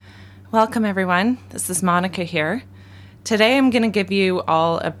Welcome, everyone. This is Monica here. Today, I'm going to give you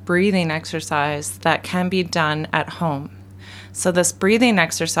all a breathing exercise that can be done at home. So this breathing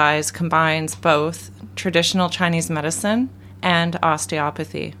exercise combines both traditional Chinese medicine and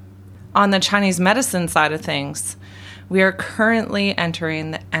osteopathy. On the Chinese medicine side of things, we are currently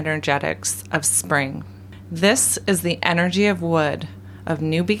entering the energetics of spring. This is the energy of wood, of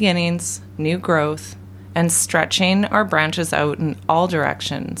new beginnings, new growth, and stretching our branches out in all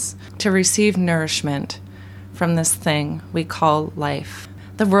directions to receive nourishment from this thing we call life.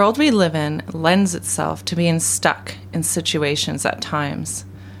 The world we live in lends itself to being stuck in situations at times.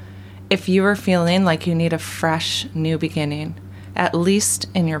 If you are feeling like you need a fresh new beginning, at least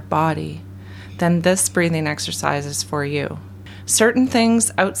in your body, then this breathing exercise is for you. Certain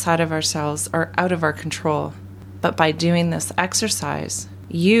things outside of ourselves are out of our control, but by doing this exercise,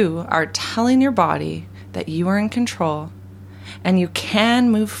 you are telling your body that you are in control and you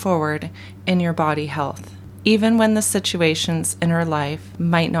can move forward in your body health, even when the situations in our life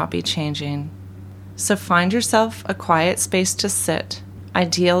might not be changing. So find yourself a quiet space to sit,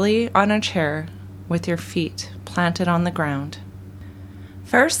 ideally on a chair with your feet planted on the ground.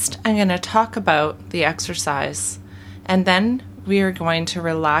 First, I'm going to talk about the exercise, and then we are going to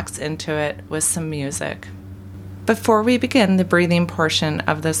relax into it with some music. Before we begin the breathing portion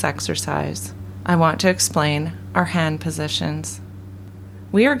of this exercise, I want to explain our hand positions.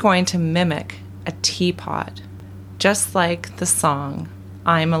 We are going to mimic a teapot, just like the song,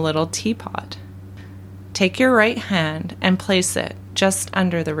 I'm a Little Teapot. Take your right hand and place it just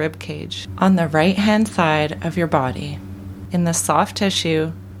under the rib cage, on the right hand side of your body, in the soft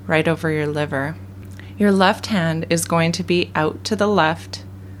tissue right over your liver. Your left hand is going to be out to the left,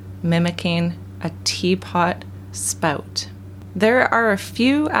 mimicking a teapot spout. There are a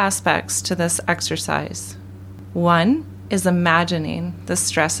few aspects to this exercise. One is imagining the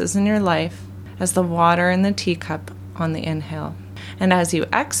stresses in your life as the water in the teacup on the inhale. And as you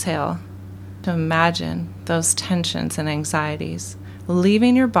exhale, to imagine those tensions and anxieties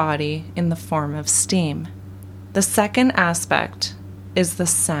leaving your body in the form of steam. The second aspect is the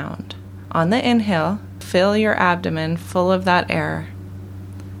sound. On the inhale, fill your abdomen full of that air.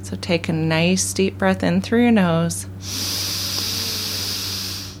 So take a nice deep breath in through your nose.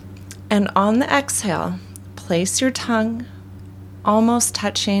 And on the exhale, place your tongue almost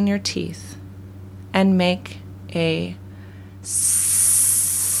touching your teeth and make a s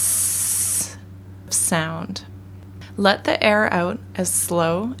sound. Let the air out as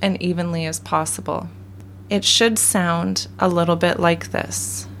slow and evenly as possible. It should sound a little bit like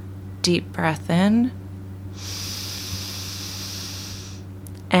this. Deep breath in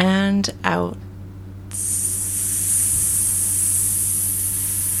and out.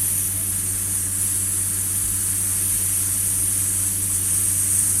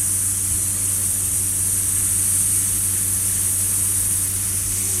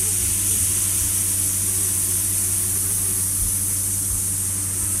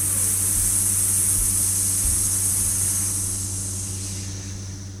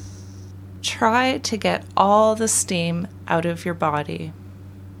 Try to get all the steam out of your body.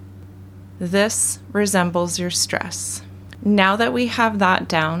 This resembles your stress. Now that we have that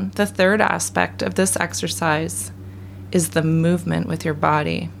down, the third aspect of this exercise is the movement with your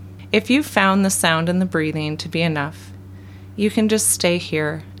body. If you found the sound and the breathing to be enough, you can just stay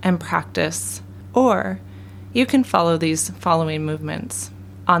here and practice, or you can follow these following movements.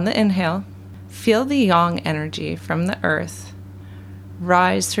 On the inhale, feel the yang energy from the earth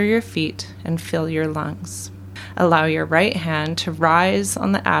rise through your feet and fill your lungs. Allow your right hand to rise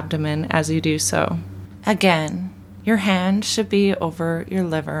on the abdomen as you do so. Again, your hand should be over your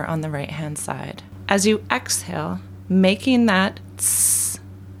liver on the right hand side. As you exhale, making that tss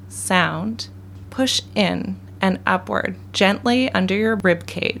sound, push in and upward gently under your rib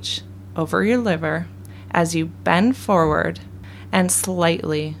cage, over your liver, as you bend forward and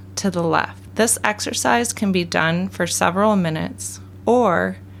slightly to the left. This exercise can be done for several minutes,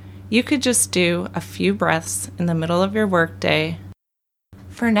 or you could just do a few breaths in the middle of your workday.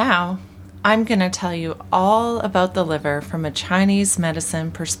 For now, I'm going to tell you all about the liver from a Chinese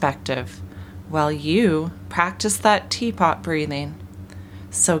medicine perspective while you practice that teapot breathing.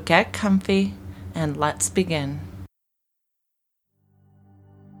 So get comfy and let's begin.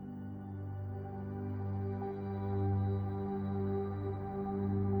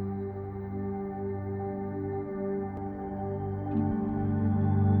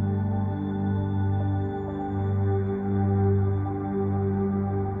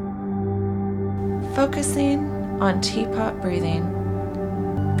 Focusing on teapot breathing,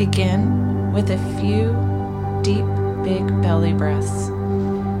 begin with a few deep, big belly breaths.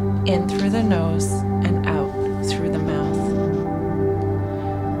 in through the nose and out through the mouth.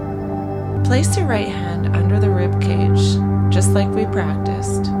 Place your right hand under the rib cage, just like we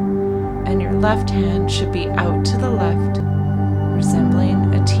practiced, and your left hand should be out to the left,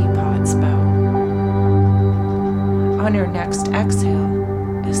 resembling a teapot spout. On your next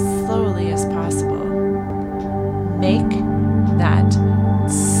exhale, as slowly as possible, make that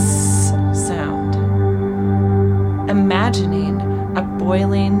tss sound, imagining a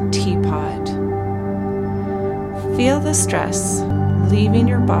boiling teapot. Feel the stress leaving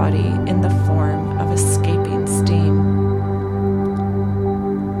your body in the form of escaping steam.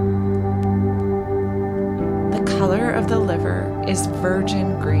 The color of the liver is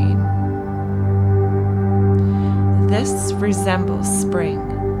virgin green. This resembles spring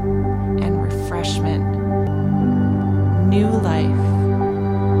and refreshment, new life.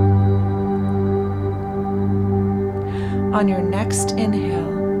 On your next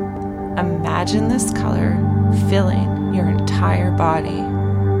inhale, imagine this color filling your entire body.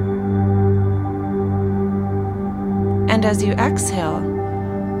 And as you exhale,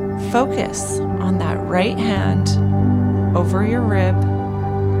 focus on that right hand over your rib,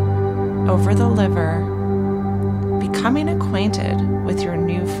 over the liver, becoming acquainted with your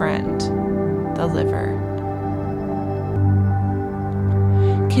new friend, the liver.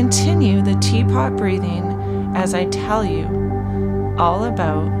 Continue the teapot breathing as I tell you all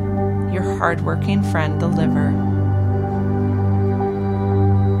about your hardworking friend, the liver.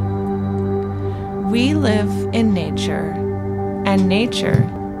 We live in nature, and nature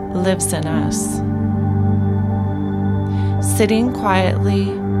lives in us. Sitting quietly,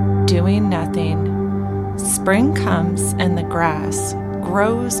 doing nothing, spring comes and the grass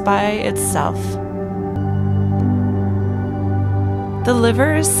grows by itself. The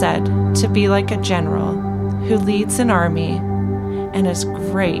liver is said to be like a general who leads an army and is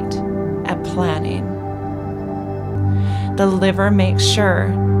great at planning. The liver makes sure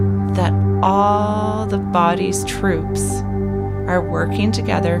that all the body's troops are working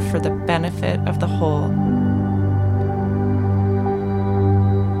together for the benefit of the whole.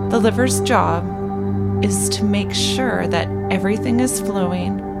 The liver's job is to make sure that everything is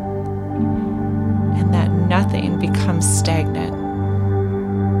flowing and that nothing becomes stagnant.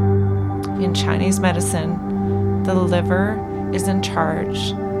 In Chinese medicine, the liver is in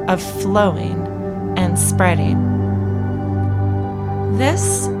charge of flowing and spreading.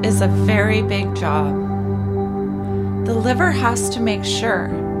 This is a very big job. The liver has to make sure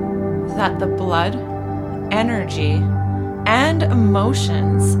that the blood, energy, and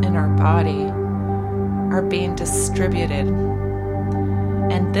emotions in our body are being distributed.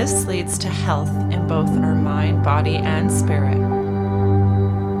 And this leads to health in both our mind, body, and spirit.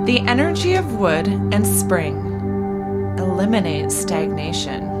 The energy of wood and spring eliminates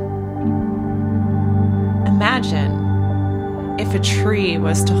stagnation. Imagine if a tree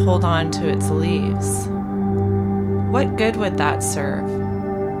was to hold on to its leaves. What good would that serve?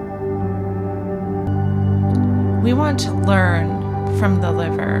 We want to learn from the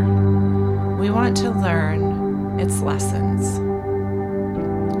liver. We want to learn its lessons.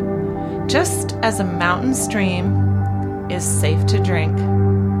 Just as a mountain stream is safe to drink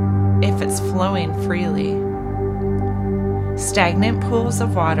if it's flowing freely, stagnant pools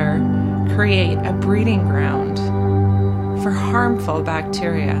of water create a breeding ground for harmful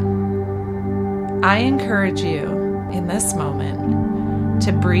bacteria. I encourage you in this moment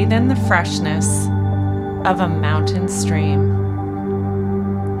to breathe in the freshness of a mountain stream,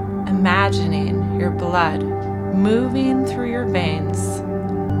 imagining your blood moving through your veins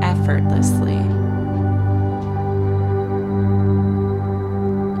effortlessly.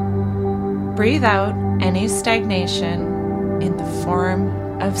 Breathe out any stagnation in the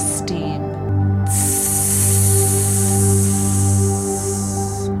form of steam.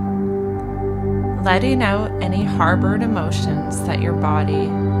 Letting out any harbored emotions that your body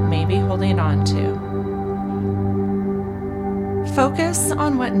may be holding on to. Focus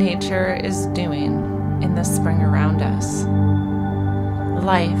on what nature is doing in the spring around us.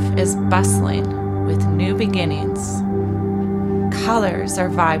 Life is bustling with new beginnings. Colors are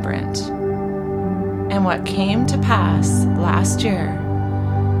vibrant. And what came to pass last year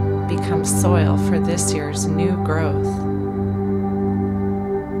becomes soil for this year's new growth.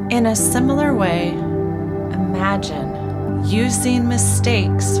 In a similar way, imagine using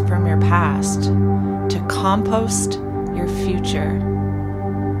mistakes from your past to compost your future.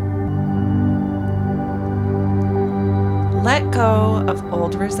 Let go of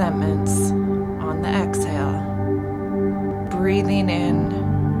old resentments on the exhale, breathing in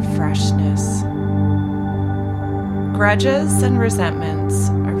freshness. Grudges and resentments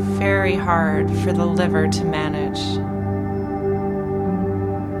are very hard for the liver to manage.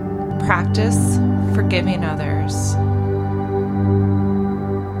 Practice forgiving others.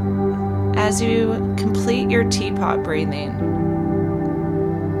 As you complete your teapot breathing,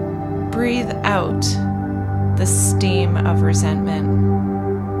 breathe out the steam of resentment.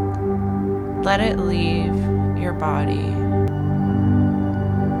 Let it leave your body.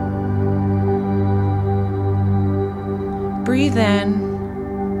 Breathe in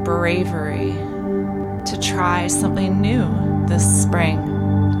bravery to try something new this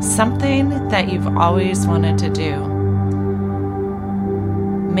spring, something that you've always wanted to do.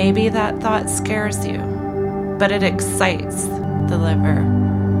 Maybe that thought scares you, but it excites the liver.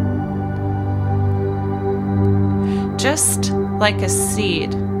 Just like a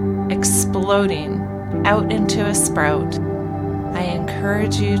seed exploding out into a sprout, I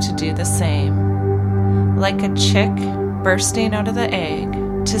encourage you to do the same. Like a chick bursting out of the egg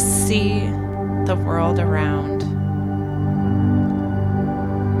to see the world around.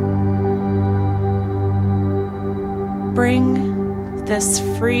 Bring this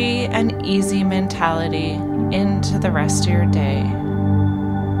free and easy mentality into the rest of your day,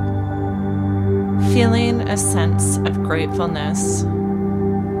 feeling a sense of gratefulness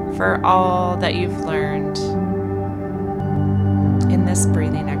for all that you've learned in this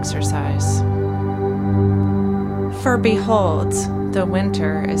breathing exercise. For behold, the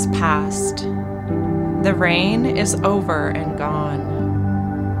winter is past. The rain is over and gone.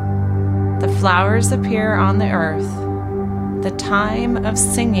 The flowers appear on the earth. The time of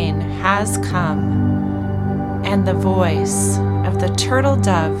singing has come, and the voice of the turtle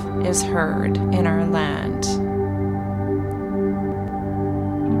dove is heard in our land.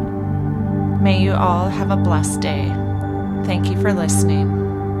 May you all have a blessed day. Thank you for listening.